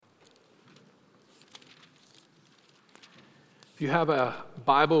If you have a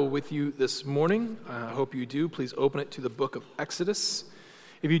Bible with you this morning, I hope you do. Please open it to the book of Exodus.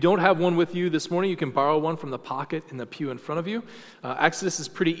 If you don't have one with you this morning, you can borrow one from the pocket in the pew in front of you. Exodus is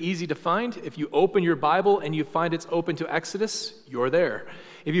pretty easy to find. If you open your Bible and you find it's open to Exodus, you're there.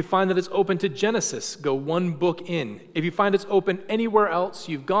 If you find that it's open to Genesis, go one book in. If you find it's open anywhere else,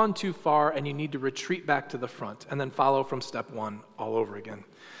 you've gone too far and you need to retreat back to the front and then follow from step one all over again.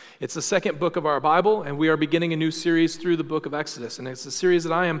 It's the second book of our Bible, and we are beginning a new series through the book of Exodus. And it's a series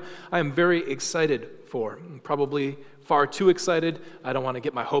that I am very excited for. Probably far too excited. I don't want to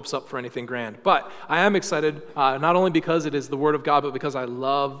get my hopes up for anything grand. But I am excited, not only because it is the Word of God, but because I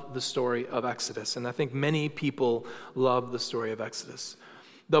love the story of Exodus. And I think many people love the story of Exodus.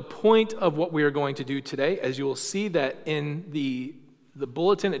 The point of what we are going to do today, as you will see that in the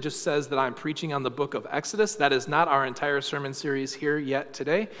bulletin, it just says that I'm preaching on the book of Exodus. That is not our entire sermon series here yet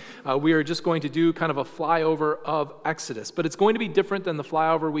today. We are just going to do kind of a flyover of Exodus. But it's going to be different than the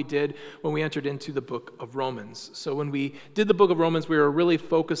flyover we did when we entered into the book of Romans. So when we did the book of Romans, we were really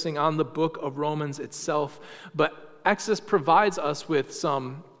focusing on the book of Romans itself. But Exodus provides us with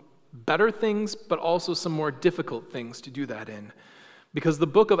some better things, but also some more difficult things to do that in. Because the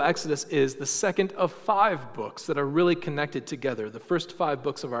book of Exodus is the second of 5 books that are really connected together. The first 5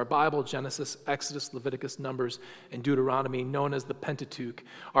 books of our Bible, Genesis, Exodus, Leviticus, Numbers, and Deuteronomy, known as the Pentateuch,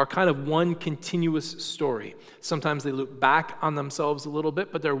 are kind of one continuous story. Sometimes they loop back on themselves a little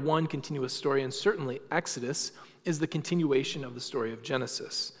bit, but they're one continuous story, and certainly Exodus is the continuation of the story of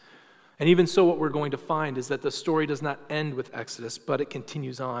Genesis. And even so, what we're going to find is that the story does not end with Exodus, but it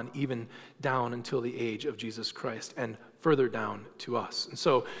continues on even down until the age of Jesus Christ and further down to us. And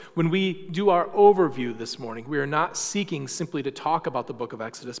so when we do our overview this morning, we are not seeking simply to talk about the book of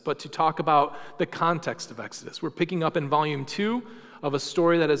Exodus, but to talk about the context of Exodus. We're picking up in volume 2 of a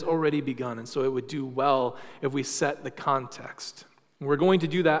story that has already begun, and so it would do well if we set the context. We're going to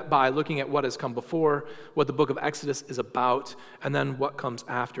do that by looking at what has come before, what the book of Exodus is about, and then what comes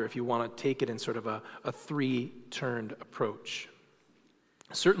after, if you want to take it in sort of a 3-turned approach.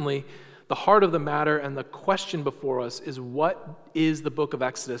 Certainly, the heart of the matter and the question before us is, what is the book of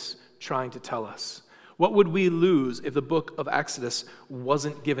Exodus trying to tell us? What would we lose if the book of Exodus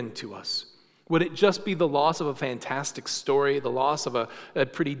wasn't given to us? Would it just be the loss of a fantastic story, the loss of a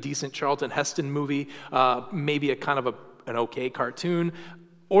pretty decent Charlton Heston movie, maybe a kind of an okay cartoon,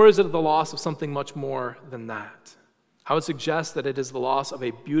 or is it the loss of something much more than that? I would suggest that it is the loss of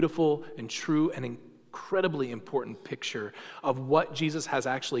a beautiful and true and incredibly important picture of what Jesus has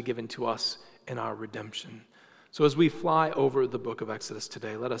actually given to us in our redemption. So as we fly over the book of Exodus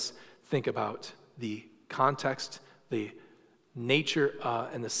today, let us think about the context, the nature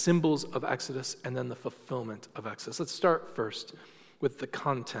and the symbols of Exodus, and then the fulfillment of Exodus. Let's start first with the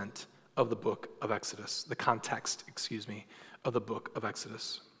content of the book of Exodus, the context, of the book of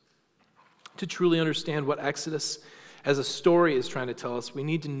Exodus. To truly understand what Exodus as a story is trying to tell us, we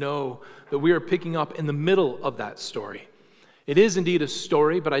need to know that we are picking up in the middle of that story. It is indeed a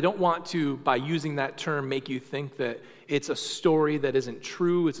story, but I don't want to, by using that term, make you think that it's a story that isn't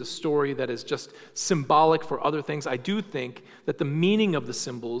true. It's a story that is just symbolic for other things. I do think that the meaning of the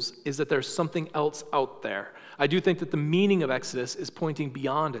symbols is that there's something else out there. I do think that the meaning of Exodus is pointing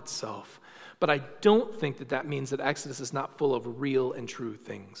beyond itself. But I don't think that that means that Exodus is not full of real and true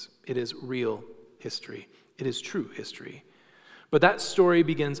things. It is real history. It is true history. But that story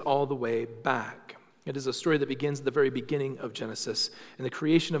begins all the way back. It is a story that begins at the very beginning of Genesis and the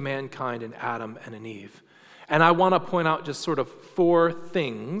creation of mankind in Adam and in Eve. And I want to point out just sort of 4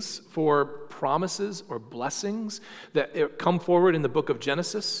 things, 4 promises or blessings that come forward in the book of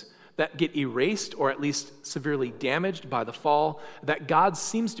Genesis that get erased or at least severely damaged by the fall, that God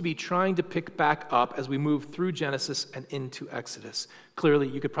seems to be trying to pick back up as we move through Genesis and into Exodus. Clearly,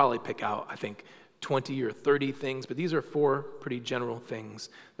 you could probably pick out, I think, 20 or 30 things, but these are 4 pretty general things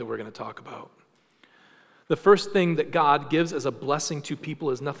that we're going to talk about. The first thing that God gives as a blessing to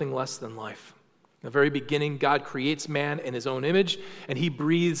people is nothing less than life. In the very beginning, God creates man in his own image, and he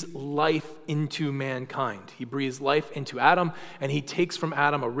breathes life into mankind. He breathes life into Adam, and he takes from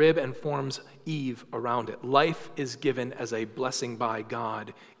Adam a rib and forms Eve around it. Life is given as a blessing by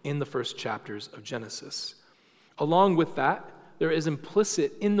God in the first chapters of Genesis. Along with that, there is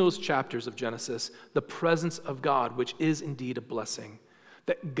implicit in those chapters of Genesis the presence of God, which is indeed a blessing.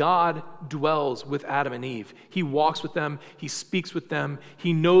 That God dwells with Adam and Eve. He walks with them. He speaks with them.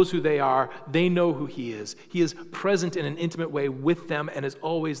 He knows who they are. They know who he is. He is present in an intimate way with them and is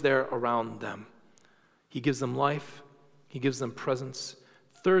always there around them. He gives them life. He gives them presence.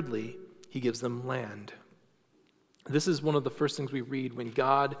 Thirdly, he gives them land. This is one of the first things we read when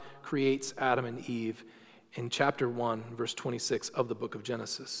God creates Adam and Eve in chapter 1, verse 26 of the book of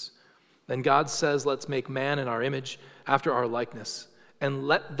Genesis. Then God says, let's make man in our image, after our likeness, and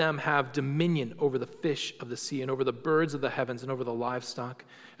let them have dominion over the fish of the sea, and over the birds of the heavens, and over the livestock,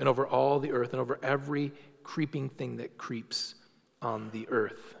 and over all the earth, and over every creeping thing that creeps on the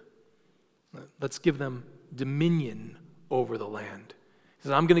earth. Let's give them dominion over the land. He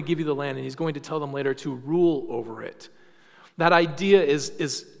says, I'm going to give you the land, and he's going to tell them later to rule over it. That idea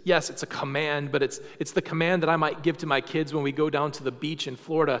is yes, it's a command, but it's the command that I might give to my kids when we go down to the beach in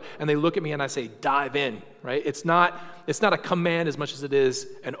Florida and they look at me and I say, dive in, right? It's not a command as much as it is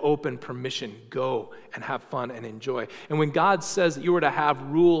an open permission. Go and have fun and enjoy. And when God says that you are to have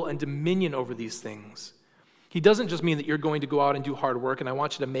rule and dominion over these things, he doesn't just mean that you're going to go out and do hard work and I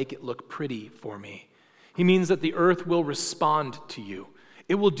want you to make it look pretty for me. He means that the earth will respond to you.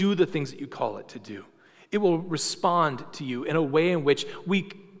 It will do the things that you call it to do. It will respond to you in a way in which we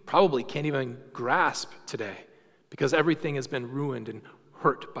probably can't even grasp today because everything has been ruined and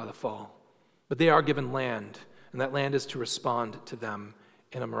hurt by the fall. But they are given land, and that land is to respond to them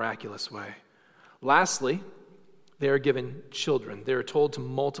in a miraculous way. Lastly, they are given children. They are told to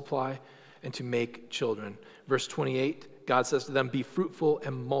multiply and to make children. Verse 28, God says to them, be fruitful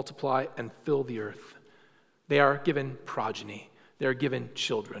and multiply and fill the earth. They are given progeny. They're given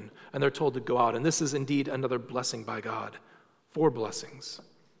children, and they're told to go out. And this is indeed another blessing by God. 4 blessings: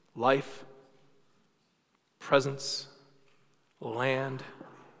 life, presence, land,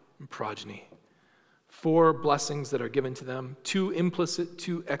 and progeny. 4 blessings that are given to them, 2 implicit,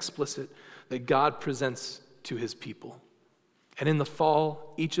 2 explicit, that God presents to his people. And in the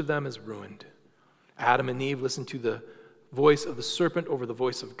fall, each of them is ruined. Adam and Eve listen to the voice of the serpent over the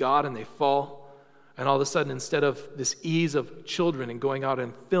voice of God, and they fall. And all of a sudden, instead of this ease of children and going out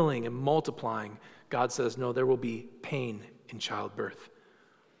and filling and multiplying, God says, no, there will be pain in childbirth.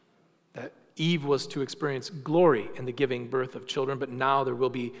 That Eve was to experience glory in the giving birth of children, but now there will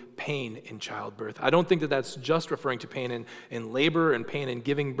be pain in childbirth. I don't think that that's just referring to pain in labor and pain in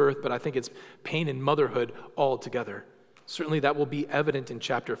giving birth, but I think it's pain in motherhood altogether. Certainly that will be evident in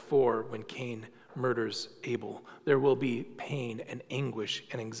chapter 4 when Cain murders Abel. There will be pain and anguish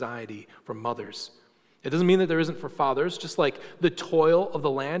and anxiety for mothers. It doesn't mean that there isn't for fathers, just like the toil of the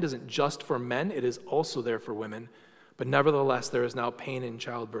land isn't just for men, it is also there for women. But nevertheless, there is now pain in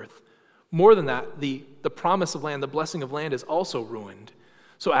childbirth. More than that, the promise of land, the blessing of land is also ruined.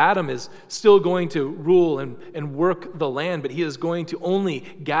 So Adam is still going to rule and work the land, but he is going to only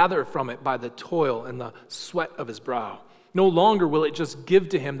gather from it by the toil and the sweat of his brow. No longer will it just give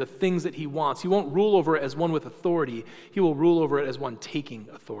to him the things that he wants. He won't rule over it as one with authority. He will rule over it as one taking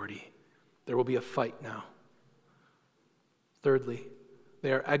authority. There will be a fight now. Thirdly,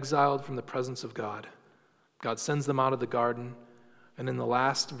 they are exiled from the presence of God. God sends them out of the garden, and in the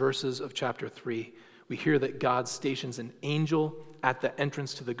last verses of chapter 3, we hear that God stations an angel at the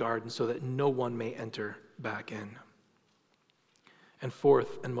entrance to the garden so that no one may enter back in. And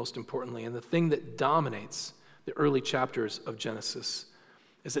fourth, and most importantly, and the thing that dominates the early chapters of Genesis,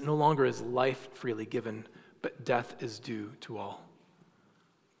 is that no longer is life freely given, but death is due to all.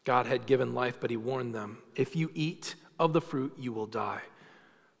 God had given life, but he warned them, if you eat of the fruit, you will die.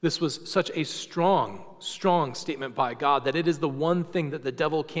 This was such a strong, strong statement by God that it is the one thing that the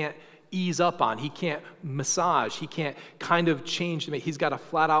devil can't ease up on. He can't massage. He can't kind of change to me. He's got a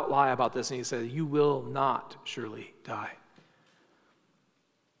flat out lie about this, and he says, you will not surely die.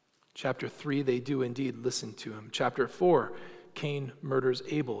 Chapter 3, they do indeed listen to him. Chapter 4, Cain murders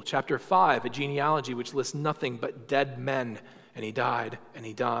Abel. Chapter 5, a genealogy which lists nothing but dead men. And he died, and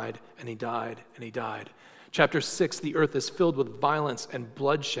he died, and he died, and he died. Chapter 6, the earth is filled with violence and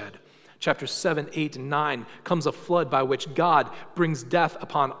bloodshed. Chapter 7, 8, and 9 comes a flood by which God brings death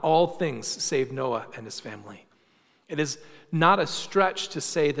upon all things save Noah and his family. It is not a stretch to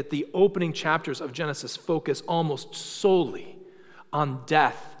say that the opening chapters of Genesis focus almost solely on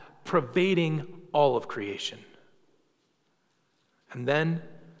death pervading all of creation. And then,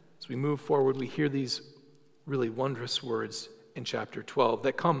 as we move forward, we hear these really wondrous words in chapter 12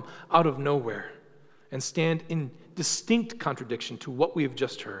 that come out of nowhere and stand in distinct contradiction to what we have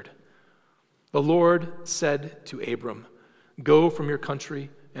just heard. The Lord said to Abram, go from your country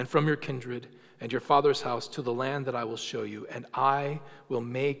and from your kindred and your father's house to the land that I will show you, and I will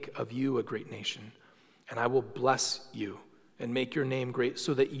make of you a great nation, and I will bless you and make your name great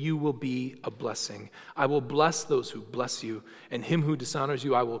so that you will be a blessing. I will bless those who bless you, and him who dishonors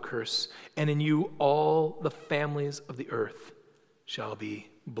you I will curse, and in you all the families of the earth shall be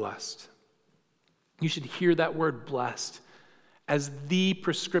blessed. You should hear that word blessed as the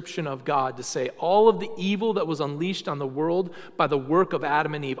prescription of God to say all of the evil that was unleashed on the world by the work of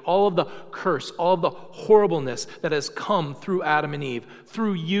Adam and Eve, all of the curse, all of the horribleness that has come through Adam and Eve,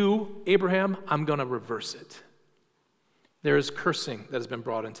 through you, Abraham, I'm going to reverse it. There is cursing that has been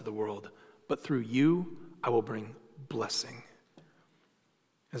brought into the world, but through you, I will bring blessing.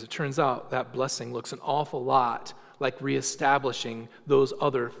 As it turns out, that blessing looks an awful lot like reestablishing those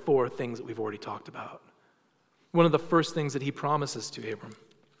other 4 things that we've already talked about. One of the first things that he promises to Abram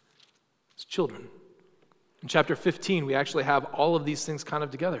is children. In chapter 15, we actually have all of these things kind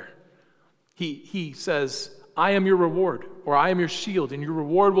of together. He says, I am your reward, or I am your shield, and your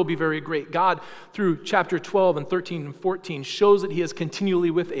reward will be very great. God, through chapter 12 and 13 and 14, shows that he is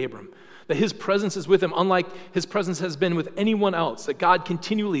continually with Abram, that his presence is with him, unlike his presence has been with anyone else, that God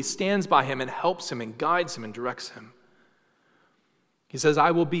continually stands by him and helps him and guides him and directs him. He says,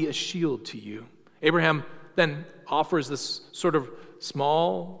 I will be a shield to you. Abraham then offers this sort of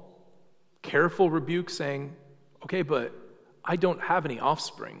small, careful rebuke saying, okay, but I don't have any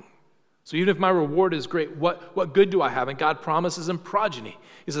offspring. So even if my reward is great, what good do I have? And God promises him progeny.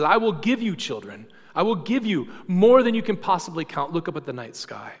 He says, I will give you children. I will give you more than you can possibly count. Look up at the night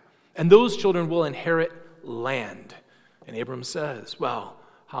sky. And those children will inherit land. And Abram says, well,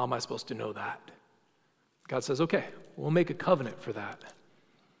 how am I supposed to know that? God says, okay, we'll make a covenant for that.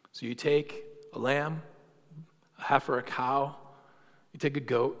 So you take a lamb, a heifer, a cow, you take a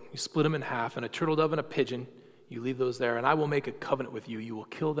goat, you split them in half, and a turtle dove and a pigeon, you leave those there, and I will make a covenant with you. You will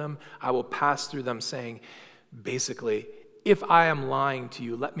kill them. I will pass through them saying, basically, if I am lying to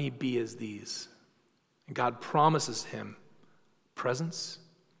you, let me be as these. And God promises him presence,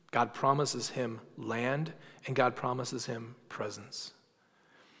 God promises him land, and God promises him presence.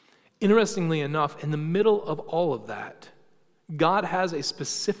 Interestingly enough, in the middle of all of that, God has a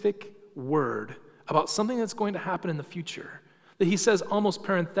specific word about something that's going to happen in the future that he says almost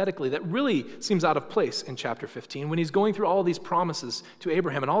parenthetically that really seems out of place in chapter 15 when he's going through all these promises to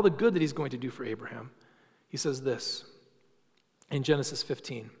Abraham and all the good that he's going to do for Abraham. He says this in Genesis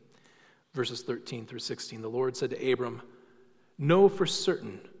 15, verses 13 through 16. The Lord said to Abram, know for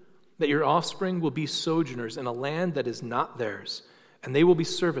certain that your offspring will be sojourners in a land that is not theirs, and they will be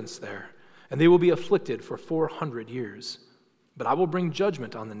servants there, and they will be afflicted for 400 years. But I will bring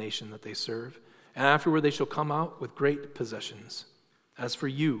judgment on the nation that they serve, and afterward they shall come out with great possessions. As for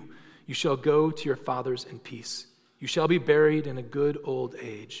you, you shall go to your fathers in peace. You shall be buried in a good old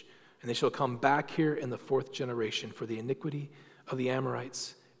age, and they shall come back here in the 4th generation, for the iniquity of the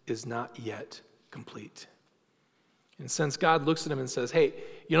Amorites is not yet complete. And since God looks at him and says, hey,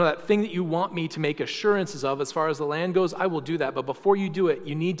 you know that thing that you want me to make assurances of as far as the land goes, I will do that. But before you do it,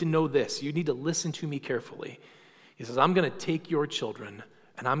 you need to know this. You need to listen to me carefully. He says, I'm going to take your children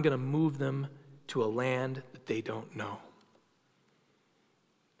and I'm going to move them to a land that they don't know.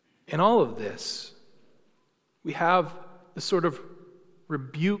 In all of this, we have the sort of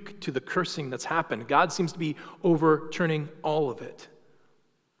rebuke to the cursing that's happened. God seems to be overturning all of it.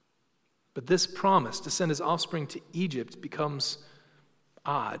 But this promise to send his offspring to Egypt becomes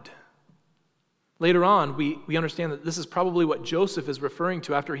odd. Later on, we understand that this is probably what Joseph is referring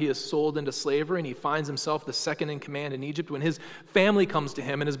to after he is sold into slavery and he finds himself the second in command in Egypt when his family comes to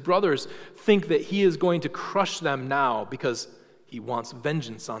him and his brothers think that he is going to crush them now because he wants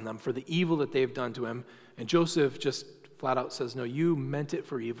vengeance on them for the evil that they've done to him. And Joseph just flat out says, no, you meant it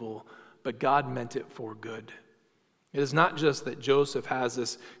for evil, but God meant it for good. It is not just that Joseph has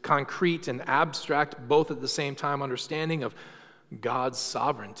this concrete and abstract, both at the same time, understanding of God's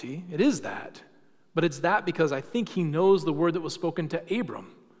sovereignty. It is that. But it's that because I think he knows the word that was spoken to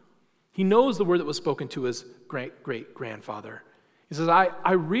Abram. He knows the word that was spoken to his great-great-grandfather. He says,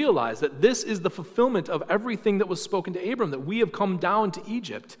 I realize that this is the fulfillment of everything that was spoken to Abram, that we have come down to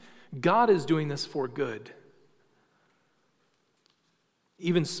Egypt. God is doing this for good.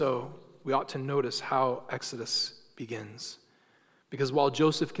 Even so, we ought to notice how Exodus begins. Because while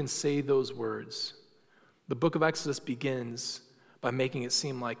Joseph can say those words, the book of Exodus begins by making it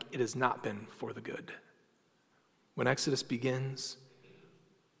seem like it has not been for the good. When Exodus begins,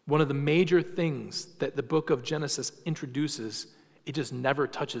 one of the major things that the book of Genesis introduces, it just never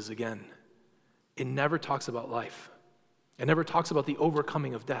touches again. It never talks about life. It never talks about the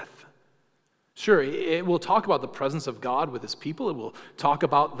overcoming of death. Sure, it will talk about the presence of God with his people. It will talk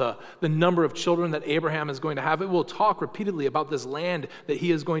about the number of children that Abraham is going to have. It will talk repeatedly about this land that he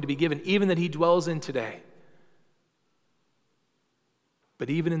is going to be given, even that he dwells in today. But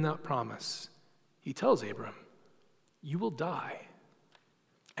even in that promise, he tells Abram, you will die,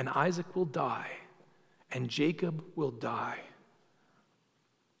 and Isaac will die, and Jacob will die.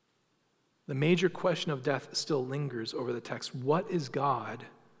 the major question of death still lingers over the text. What is God?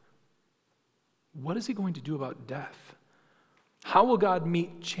 What is he going to do about death? How will God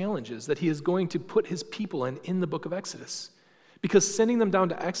meet challenges that he is going to put his people in the book of Exodus? Because sending them down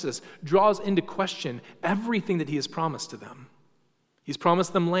to Exodus draws into question everything that he has promised to them. He's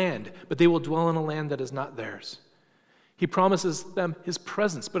promised them land, but they will dwell in a land that is not theirs. He promises them his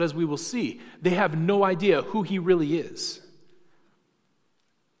presence, but as we will see, they have no idea who he really is.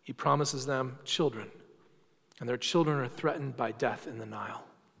 He promises them children, and their children are threatened by death in the Nile.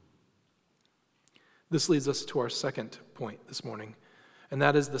 This leads us to our second point this morning, and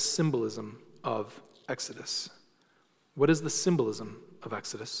that is the symbolism of Exodus. What is the symbolism of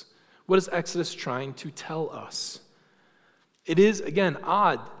Exodus? What is Exodus trying to tell us? It is, again,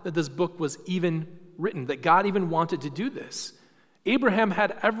 odd that this book was even written, that God even wanted to do this. Abraham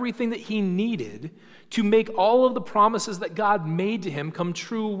had everything that he needed to make all of the promises that God made to him come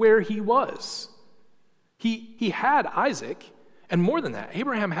true where he was. He had Isaac, and more than that,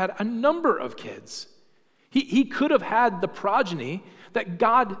 Abraham had a number of kids. He could have had the progeny that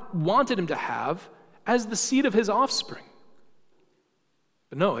God wanted him to have as the seed of his offspring.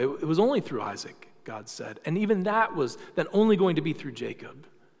 But no, it was only through Isaac, God said. And even that was then only going to be through Jacob.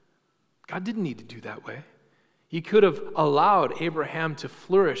 God didn't need to do that way. He could have allowed Abraham to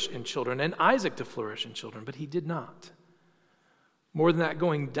flourish in children and Isaac to flourish in children, but he did not. More than that,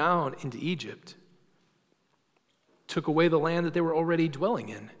 going down into Egypt took away the land that they were already dwelling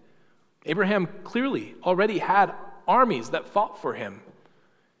in. Abraham clearly already had armies that fought for him.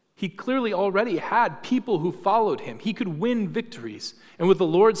 He clearly already had people who followed him. He could win victories, and with the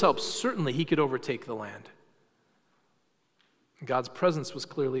Lord's help, certainly he could overtake the land. God's presence was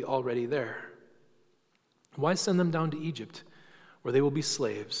clearly already there. Why send them down to Egypt, where they will be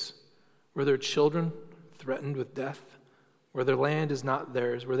slaves, where their children threatened with death, where their land is not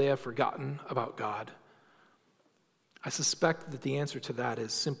theirs, where they have forgotten about God? I suspect that the answer to that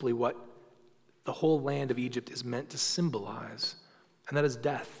is simply what the whole land of Egypt is meant to symbolize, and that is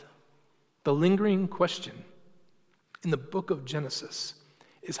death. The lingering question in the book of Genesis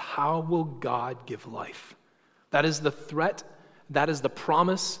is, how will God give life? That is the threat, that is the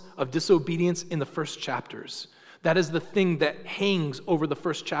promise of disobedience in the first chapters. That is the thing that hangs over the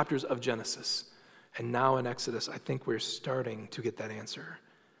first chapters of Genesis. And now in Exodus, I think we're starting to get that answer.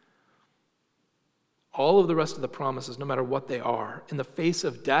 All of the rest of the promises, no matter what they are, in the face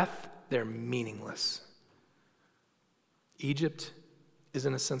of death, they're meaningless. Egypt is,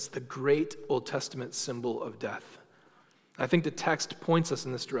 in a sense, the great Old Testament symbol of death. I think the text points us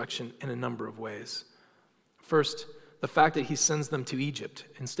in this direction in a number of ways. First, the fact that he sends them to Egypt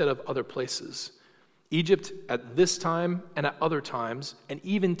instead of other places. Egypt at this time and at other times, and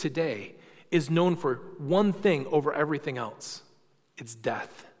even today, is known for one thing over everything else. It's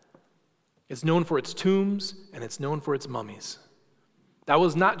death. It's known for its tombs, and it's known for its mummies. That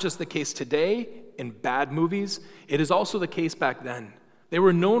was not just the case today in bad movies. It is also the case back then. They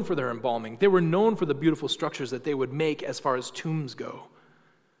were known for their embalming. They were known for the beautiful structures that they would make as far as tombs go.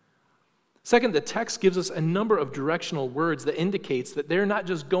 Second, the text gives us a number of directional words that indicates that they're not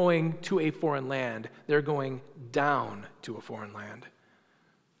just going to a foreign land, they're going down to a foreign land.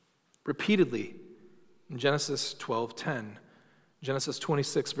 Repeatedly, in Genesis 12:10, Genesis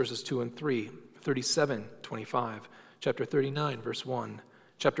 26, verses 2 and 3, 37, 25, chapter 39, verse 1,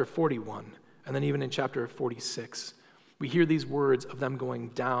 chapter 41, and then even in chapter 46, we hear these words of them going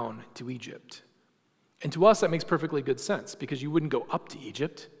down to Egypt. And to us, that makes perfectly good sense, because you wouldn't go up to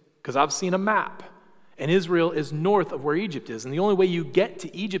Egypt, because I've seen a map, and Israel is north of where Egypt is, and the only way you get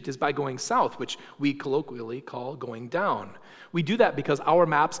to Egypt is by going south, which we colloquially call going down. We do that because our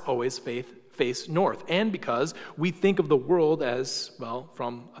maps always face north, and because we think of the world as, well,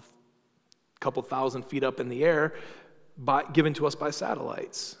 from a couple thousand feet up in the air, given to us by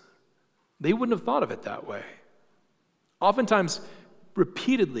satellites. They wouldn't have thought of it that way. Oftentimes,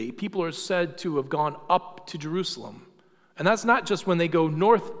 repeatedly, people are said to have gone up to Jerusalem. And that's not just when they go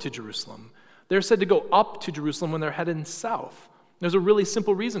north to Jerusalem. They're said to go up to Jerusalem when they're headed south. There's a really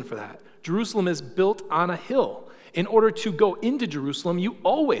simple reason for that. Jerusalem is built on a hill. In order to go into Jerusalem, you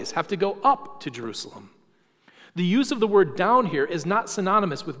always have to go up to Jerusalem. The use of the word down here is not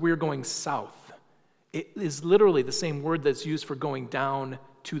synonymous with we're going south. It is literally the same word that's used for going down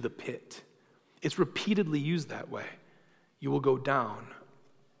to the pit. It's repeatedly used that way. You will go down.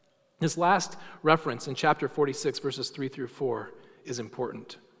 This last reference in chapter 46, verses 3 through 4, is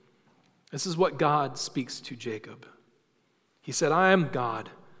important. This is what God speaks to Jacob. He said, I am God,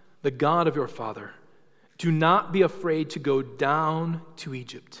 the God of your father. Do not be afraid to go down to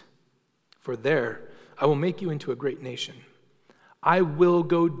Egypt, for there I will make you into a great nation. I will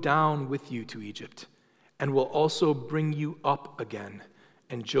go down with you to Egypt, and will also bring you up again,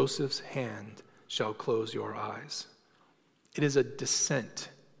 and Joseph's hand shall close your eyes. It is a descent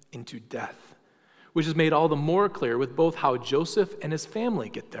into death, which is made all the more clear with both how Joseph and his family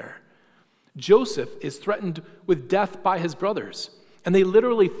get there. Joseph is threatened with death by his brothers, and they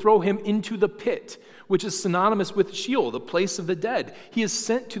literally throw him into the pit, which is synonymous with Sheol, the place of the dead. He is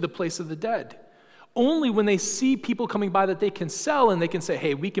sent to the place of the dead. Only when they see people coming by that they can sell and they can say,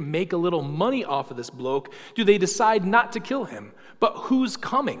 hey, we can make a little money off of this bloke, do they decide not to kill him. But who's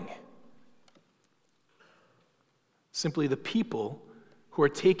coming? Simply the people who are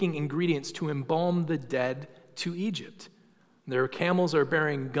taking ingredients to embalm the dead to Egypt. Their camels are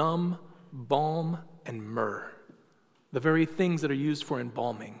bearing gum, balm, and myrrh, the very things that are used for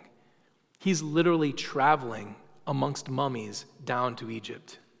embalming. He's literally traveling amongst mummies down to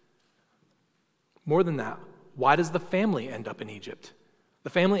Egypt. More than that, why does the family end up in Egypt? The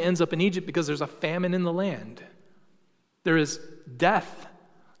family ends up in Egypt because there's a famine in the land. There is death.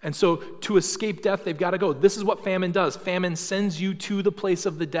 And so to escape death, they've got to go. This is what famine does. Famine sends you to the place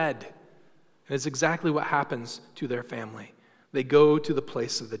of the dead. And it's exactly what happens to their family. They go to the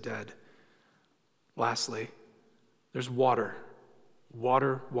place of the dead. Lastly, there's water.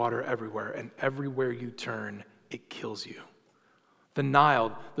 Water, water everywhere. And everywhere you turn, it kills you. The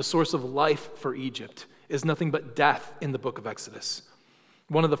Nile, the source of life for Egypt, is nothing but death in the book of Exodus.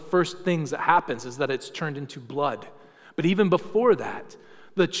 One of the first things that happens is that it's turned into blood. But even before that,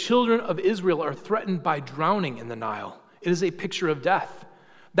 the children of Israel are threatened by drowning in the Nile. It is a picture of death.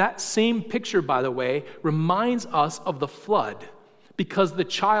 That same picture, by the way, reminds us of the flood, because the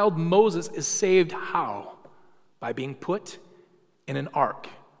child Moses is saved how? By being put in an ark.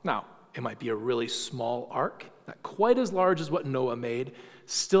 Now, it might be a really small ark, not quite as large as what Noah made,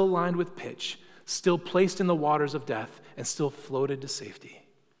 still lined with pitch, still placed in the waters of death, and still floated to safety.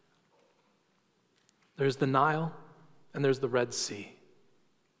 There's the Nile, and there's the Red Sea.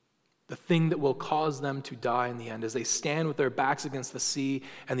 The thing that will cause them to die in the end, as they stand with their backs against the sea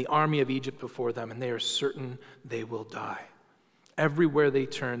and the army of Egypt before them, and they are certain they will die. Everywhere they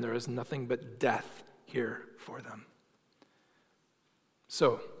turn, there is nothing but death here for them.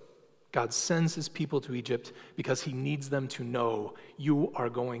 So, God sends his people to Egypt because he needs them to know you are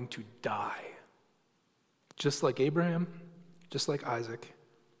going to die. Just like Abraham, just like Isaac,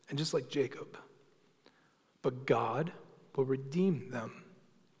 and just like Jacob. But God will redeem them.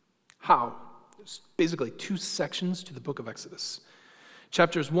 How? There's basically two sections to the book of Exodus.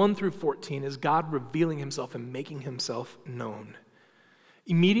 Chapters 1 through 14 is God revealing himself and making himself known.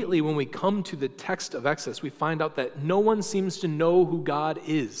 Immediately when we come to the text of Exodus, we find out that no one seems to know who God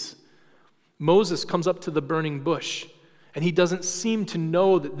is. Moses comes up to the burning bush, and he doesn't seem to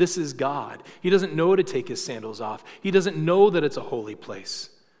know that this is God. He doesn't know to take his sandals off. He doesn't know that it's a holy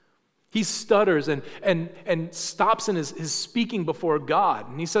place. He stutters and stops in his speaking before God.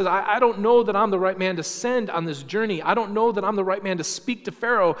 And he says, I don't know that I'm the right man to send on this journey. I don't know that I'm the right man to speak to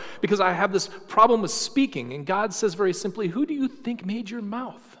Pharaoh because I have this problem with speaking. And God says very simply, who do you think made your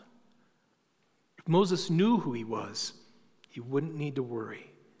mouth? If Moses knew who he was, he wouldn't need to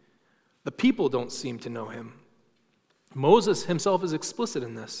worry. The people don't seem to know him. Moses himself is explicit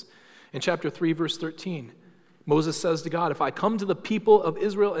in this. In chapter 3, verse 13, Moses says to God, if I come to the people of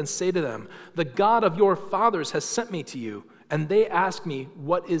Israel and say to them, the God of your fathers has sent me to you, and they ask me,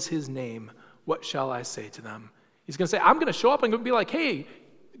 what is his name? What shall I say to them? He's going to say, I'm going to show up and be like, hey,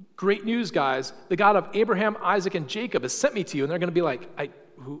 great news, guys. The God of Abraham, Isaac, and Jacob has sent me to you. And they're going to be like,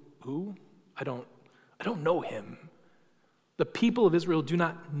 who? I don't know him. The people of Israel do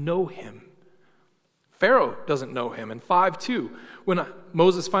not know him. Pharaoh doesn't know him. In 5:2, when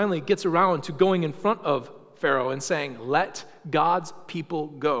Moses finally gets around to going in front of Pharaoh and saying, let God's people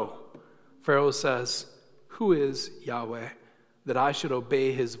go, Pharaoh says, who is Yahweh, that I should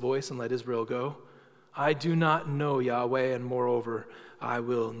obey his voice and let Israel go? I do not know Yahweh, and moreover, I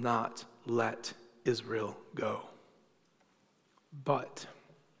will not let Israel go. But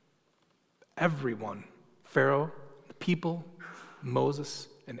everyone, Pharaoh, the people, Moses,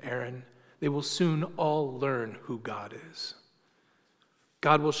 and Aaron, they will soon all learn who God is.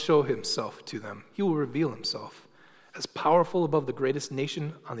 God will show himself to them. He will reveal himself as powerful above the greatest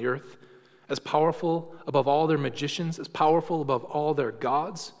nation on the earth, as powerful above all their magicians, as powerful above all their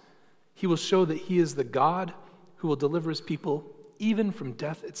gods. He will show that he is the God who will deliver his people even from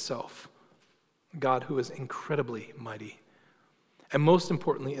death itself. God who is incredibly mighty. And most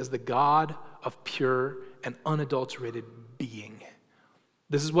importantly, is the God of pure and unadulterated being.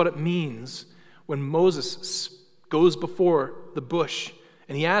 This is what it means when Moses goes before the bush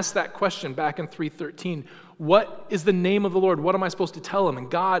And he asked that question back in 3:13. What is the name of the Lord? What am I supposed to tell him? And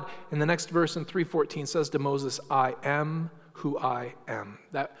God, in the next verse in 3:14, says to Moses, I am who I am.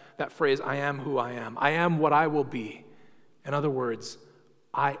 That phrase, I am who I am. I am what I will be. In other words,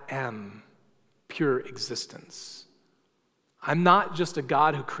 I am pure existence. I'm not just a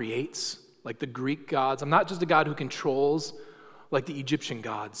God who creates, like the Greek gods. I'm not just a God who controls, like the Egyptian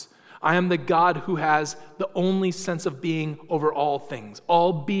gods. I am the God who has the only sense of being over all things.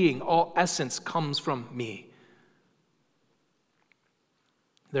 All being, all essence comes from me.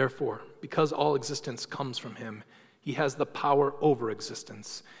 Therefore, because all existence comes from him, he has the power over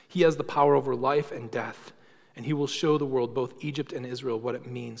existence. He has the power over life and death, and he will show the world, both Egypt and Israel, what it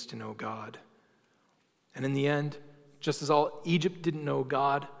means to know God. And in the end, just as all Egypt didn't know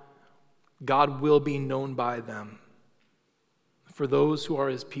God, God will be known by them. For those who are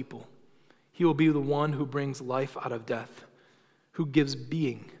his people, he will be the one who brings life out of death, who gives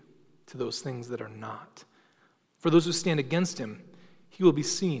being to those things that are not. For those who stand against him, he will be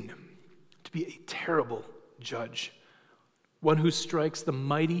seen to be a terrible judge, one who strikes the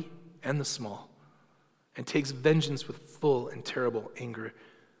mighty and the small, and takes vengeance with full and terrible anger,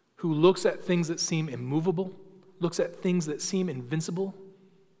 who looks at things that seem immovable, looks at things that seem invincible,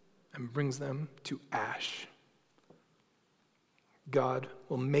 and brings them to ash. God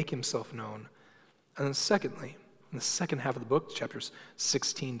will make himself known. And then secondly, in the second half of the book, chapters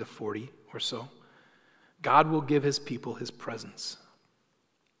 16 to 40 or so, God will give his people his presence.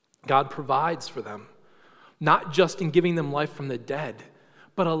 God provides for them, not just in giving them life from the dead,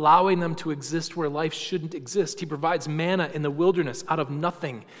 but allowing them to exist where life shouldn't exist. He provides manna in the wilderness out of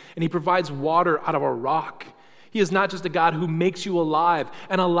nothing, and he provides water out of a rock. He is not just a God who makes you alive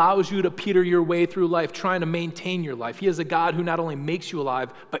and allows you to peter your way through life, trying to maintain your life. He is a God who not only makes you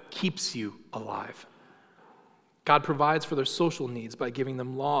alive, but keeps you alive. God provides for their social needs by giving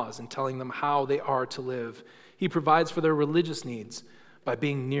them laws and telling them how they are to live. He provides for their religious needs by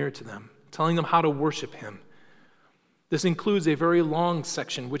being near to them, telling them how to worship him. This includes a very long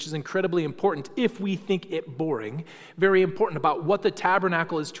section, which is incredibly important if we think it boring, very important about what the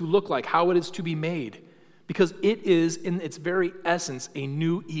tabernacle is to look like, how it is to be made. Because it is, in its very essence, a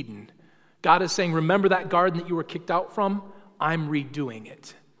new Eden. God is saying, remember that garden that you were kicked out from? I'm redoing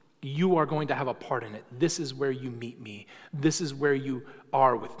it. You are going to have a part in it. This is where you meet me. This is where you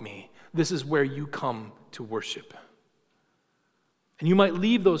are with me. This is where you come to worship. And you might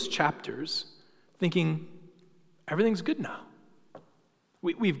leave those chapters thinking, everything's good now.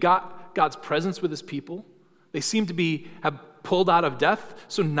 We've got God's presence with his people. They seem to have pulled out of death,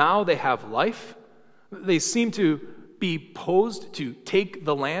 so now they have life. They seem to be posed to take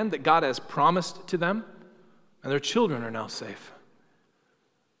the land that God has promised to them, and their children are now safe.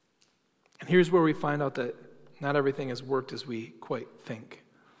 And here's where we find out that not everything has worked as we quite think.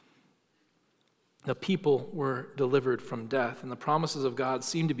 The people were delivered from death, and the promises of God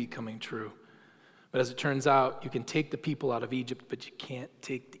seem to be coming true. But as it turns out, you can take the people out of Egypt, but you can't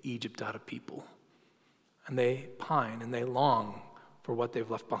take the Egypt out of people. And they pine and they long for what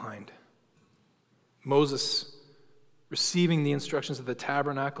they've left behind. Moses, receiving the instructions of the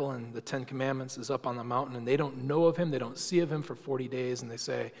tabernacle and the 10 Commandments, is up on the mountain, and they don't know of him, they don't see of him for 40 days, and they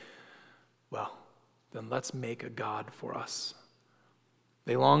say, well, then let's make a God for us.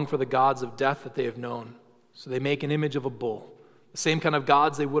 They long for the gods of death that they have known, so they make an image of a bull, the same kind of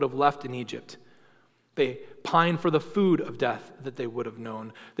gods they would have left in Egypt. They pine for the food of death that they would have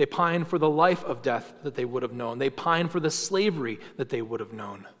known. They pine for the life of death that they would have known. They pine for the slavery that they would have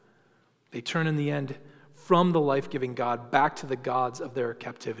known. They turn in the end from the life-giving God back to the gods of their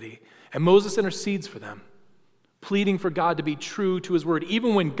captivity. And Moses intercedes for them, pleading for God to be true to his word,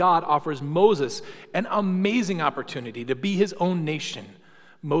 even when God offers Moses an amazing opportunity to be his own nation.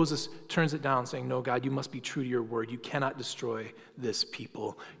 Moses turns it down, saying, no, God, you must be true to your word. You cannot destroy this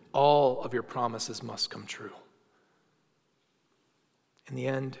people. All of your promises must come true. In the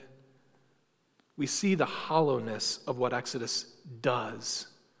end, we see the hollowness of what Exodus does,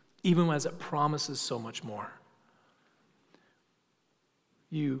 even as it promises so much more.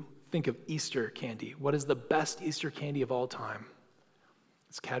 You think of Easter candy. What is the best Easter candy of all time?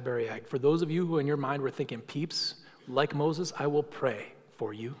 It's Cadbury Egg. For those of you who in your mind were thinking Peeps, like Moses, I will pray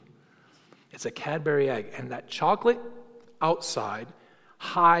for you. It's a Cadbury Egg, and that chocolate outside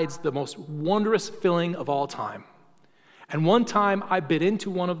hides the most wondrous filling of all time. And one time I bit into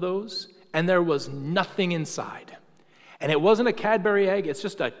one of those, and there was nothing inside. And it wasn't a Cadbury egg, it's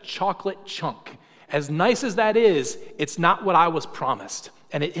just a chocolate chunk. As nice as that is, it's not what I was promised.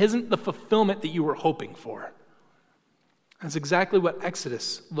 And it isn't the fulfillment that you were hoping for. That's exactly what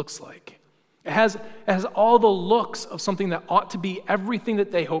Exodus looks like. It has all the looks of something that ought to be everything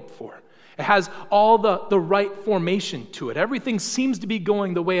that they hope for. It has all the right formation to it. Everything seems to be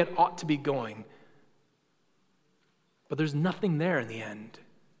going the way it ought to be going. But there's nothing there in the end.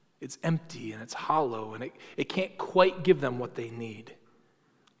 It's empty and it's hollow, and it can't quite give them what they need.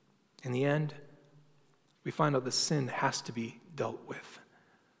 In the end, we find out the sin has to be dealt with.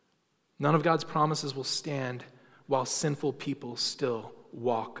 None of God's promises will stand while sinful people still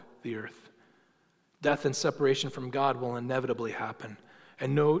walk the earth. Death and separation from God will inevitably happen,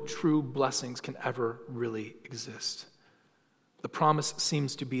 and no true blessings can ever really exist. The promise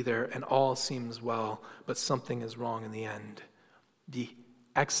seems to be there, and all seems well, but something is wrong in the end. The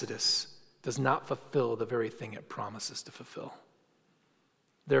Exodus does not fulfill the very thing it promises to fulfill.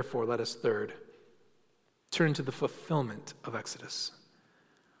 Therefore, let us third turn to the fulfillment of Exodus.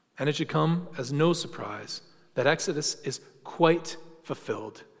 And it should come as no surprise that Exodus is quite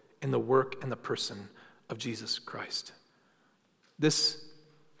fulfilled in the work and the person of Jesus Christ. This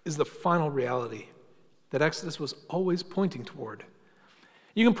is the final reality that Exodus was always pointing toward.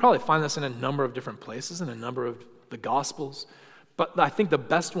 You can probably find this in a number of different places, in a number of the Gospels, but I think the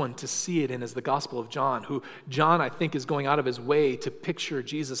best one to see it in is the Gospel of John, who John, I think, is going out of his way to picture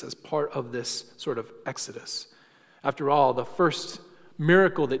Jesus as part of this sort of Exodus. After all, the first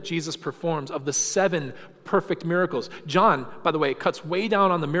miracle that Jesus performs of the 7 perfect miracles. John, by the way, cuts way down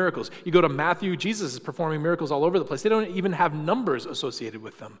on the miracles. You go to Matthew, Jesus is performing miracles all over the place. They don't even have numbers associated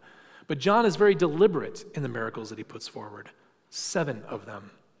with them. But John is very deliberate in the miracles that he puts forward. 7 of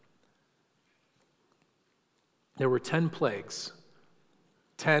them. There were 10 plagues,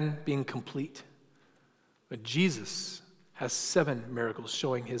 10 being complete. But Jesus has 7 miracles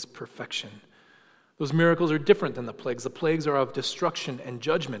showing his perfection. Those miracles are different than the plagues. The plagues are of destruction and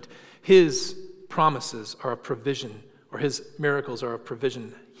judgment. His promises are of provision, or his miracles are of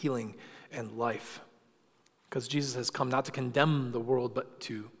provision, healing, and life. Because Jesus has come not to condemn the world, but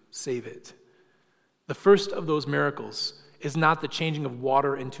to save it. The first of those miracles is not the changing of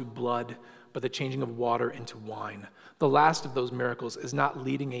water into blood, but the changing of water into wine. The last of those miracles is not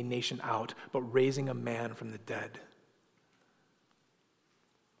leading a nation out, but raising a man from the dead.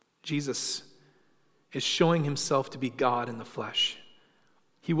 Jesus is showing himself to be God in the flesh.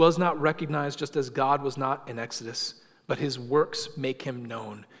 He was not recognized just as God was not in Exodus, but his works make him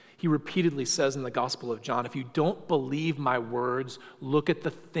known. He repeatedly says in the Gospel of John, if you don't believe my words, look at the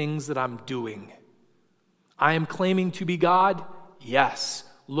things that I'm doing. I am claiming to be God? Yes.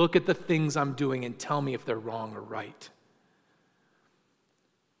 Look at the things I'm doing and tell me if they're wrong or right.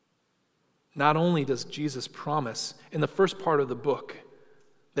 Not only does Jesus promise in the first part of the book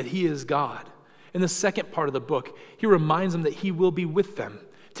that he is God, in the second part of the book, he reminds them that he will be with them,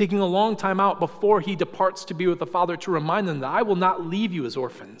 taking a long time out before he departs to be with the Father to remind them that I will not leave you as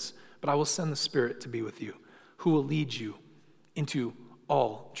orphans, but I will send the Spirit to be with you, who will lead you into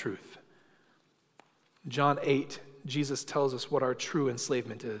all truth. John 8, Jesus tells us what our true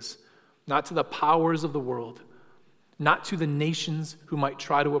enslavement is. Not to the powers of the world, not to the nations who might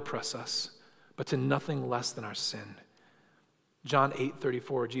try to oppress us, but to nothing less than our sin. John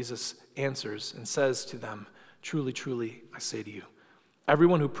 8:34, Jesus answers and says to them, truly, truly, I say to you,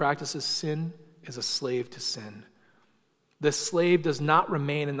 everyone who practices sin is a slave to sin. The slave does not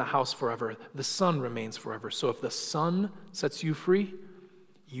remain in the house forever. The Son remains forever. So if the Son sets you free,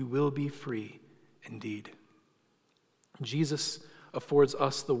 you will be free indeed. Jesus affords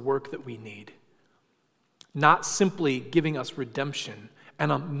us the work that we need, not simply giving us redemption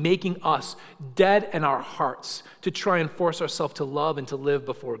and making us dead in our hearts to try and force ourselves to love and to live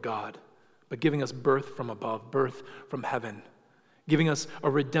before God, but giving us birth from above, birth from heaven, giving us a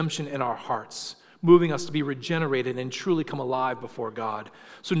redemption in our hearts, moving us to be regenerated and truly come alive before God.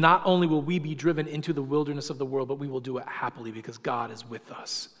 So not only will we be driven into the wilderness of the world, but we will do it happily because God is with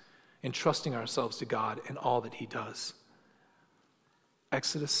us, entrusting ourselves to God in all that he does.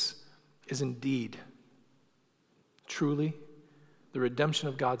 Exodus is indeed, truly, the redemption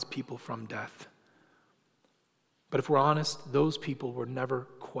of God's people from death. But if we're honest, those people were never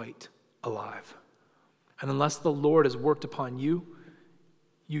quite alive. And unless the Lord has worked upon you,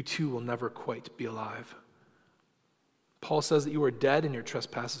 you too will never quite be alive. Paul says that you are dead in your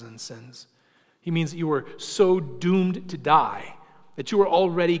trespasses and sins. He means that you were so doomed to die that you are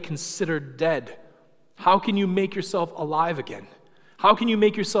already considered dead. How can you make yourself alive again? How can you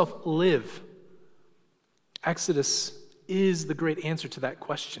make yourself live? Exodus is the great answer to that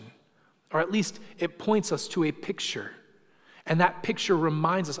question, or at least it points us to a picture, and that picture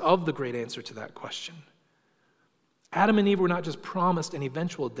reminds us of the great answer to that question. Adam and Eve were not just promised an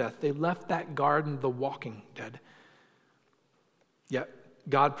eventual death, they left that garden the walking dead. Yet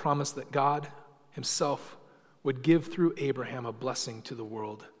God promised that God himself would give through Abraham a blessing to the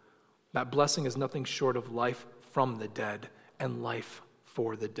world. That blessing is nothing short of life from the dead and life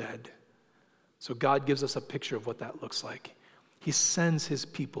for the dead. So God gives us a picture of what that looks like. He sends his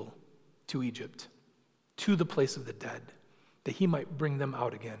people to Egypt, to the place of the dead, that he might bring them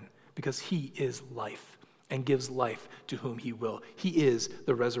out again, because he is life and gives life to whom he will. He is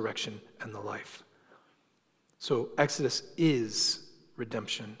the resurrection and the life. So Exodus is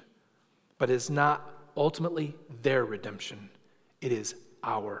redemption, but it is not ultimately their redemption. It is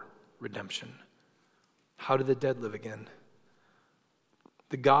our redemption. How do the dead live again?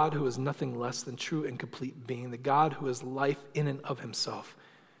 The God who is nothing less than true and complete being, the God who is life in and of himself,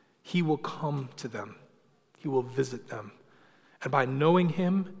 he will come to them. He will visit them. And by knowing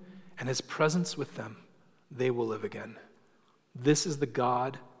him and his presence with them, they will live again. This is the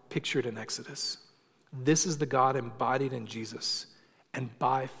God pictured in Exodus. This is the God embodied in Jesus. And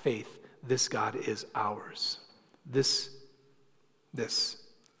by faith, this God is ours. This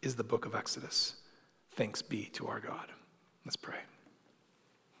is the book of Exodus. Thanks be to our God. Let's pray.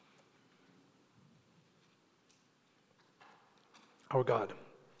 Our God,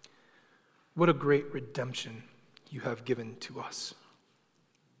 what a great redemption you have given to us.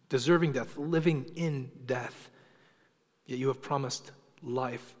 Deserving death, living in death, yet you have promised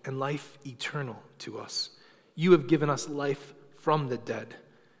life and life eternal to us. You have given us life from the dead.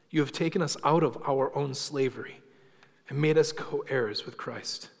 You have taken us out of our own slavery and made us co-heirs with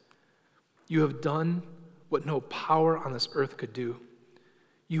Christ. You have done what no power on this earth could do.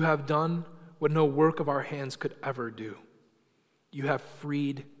 You have done what no work of our hands could ever do. You have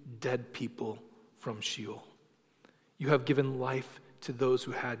freed dead people from Sheol. You have given life to those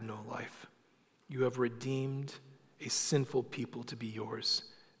who had no life. You have redeemed a sinful people to be yours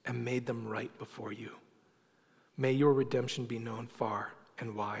and made them right before you. May your redemption be known far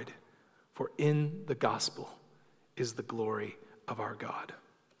and wide, for in the gospel is the glory of our God.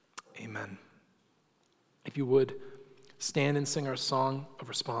 Amen. If you would, stand and sing our song of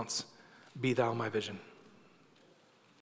response, Be Thou My Vision.